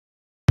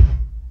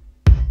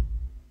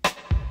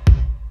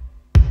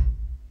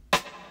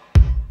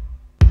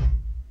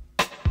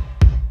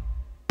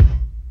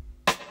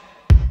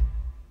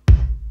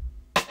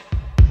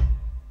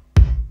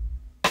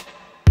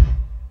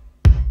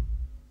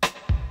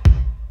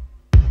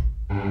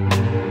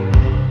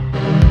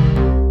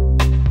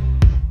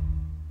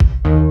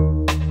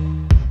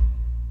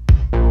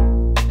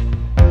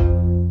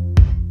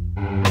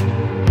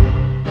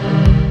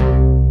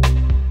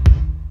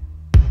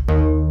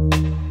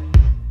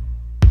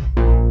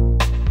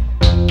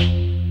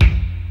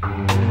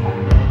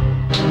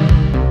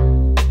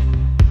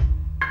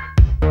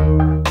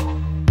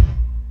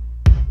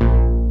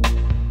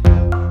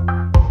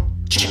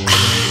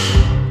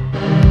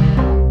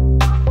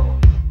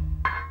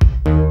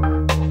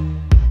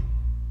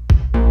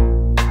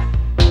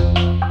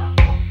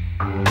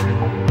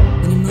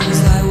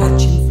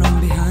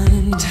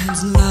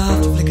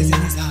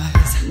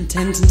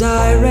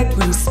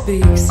when he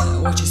speaks. I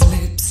watch his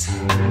lips.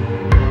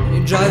 When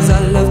he drives, I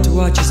love to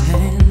watch his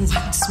hands.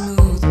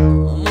 Smooth,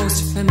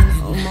 almost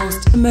feminine,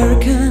 almost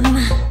American.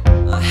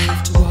 I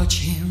have to watch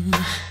him.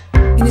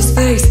 In his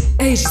face,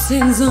 age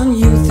descends on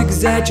youth,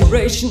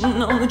 exaggeration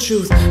on the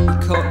truth.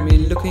 He caught me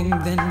looking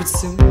then, but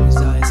soon his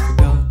eyes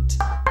forgot.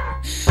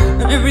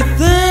 And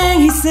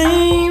everything he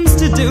seems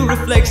to do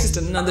reflects just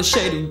another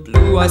shade of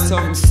blue. I saw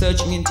him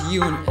searching into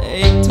you and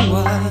ached a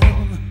while.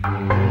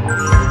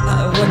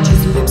 I watch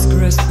his lips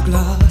caress the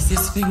glass,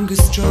 his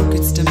fingers stroke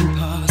its dim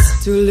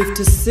past. To lift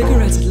a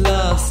cigarette at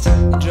last,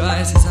 he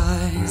dries his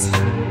eyes.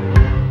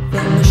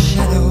 From the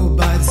shadow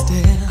by the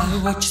stair,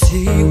 I watch as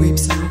he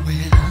weeps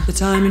unaware, the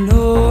time in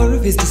awe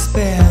of his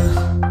despair.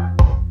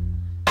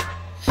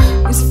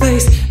 His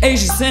face,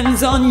 age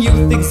descends on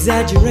youth,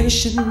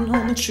 exaggeration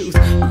on the truth.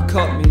 He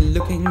caught me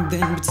looking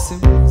then, but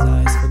soon his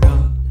eyes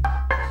forgot.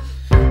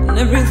 And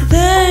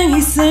everything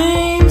he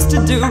seems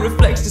to do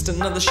reflects just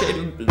another shade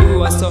of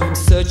blue. I saw him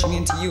searching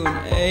into you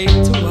and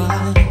ached a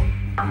while.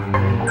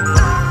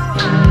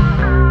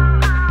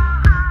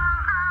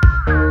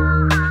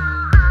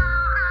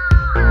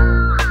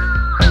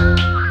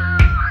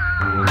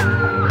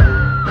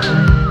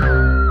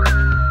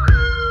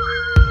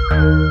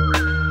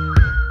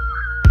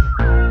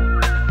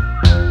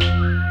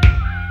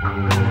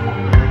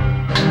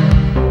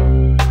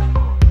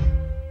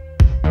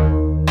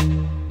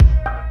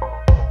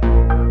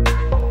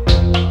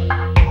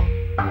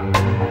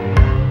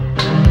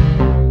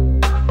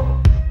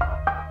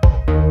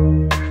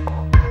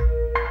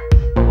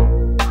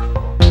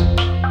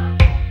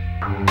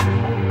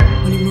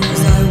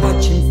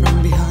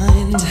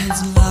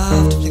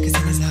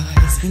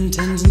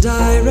 Intense and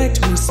direct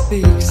when he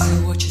speaks.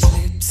 I watch his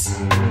lips.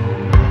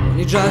 When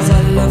he drives,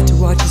 I love to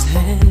watch his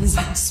hands.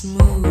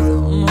 Smooth,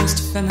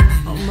 almost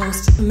feminine,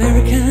 almost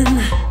American.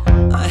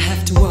 I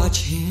have to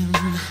watch him.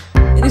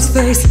 In his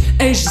face,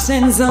 age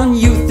descends on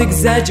youth,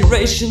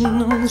 exaggeration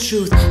on the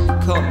truth. He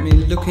caught me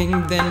looking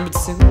then, but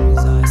soon his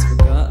eyes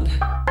forgot.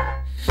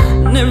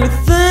 And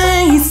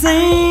everything he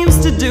seems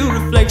to do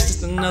reflects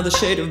just another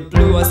shade of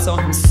blue. I saw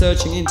him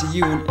searching into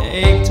you and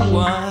ached a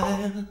while.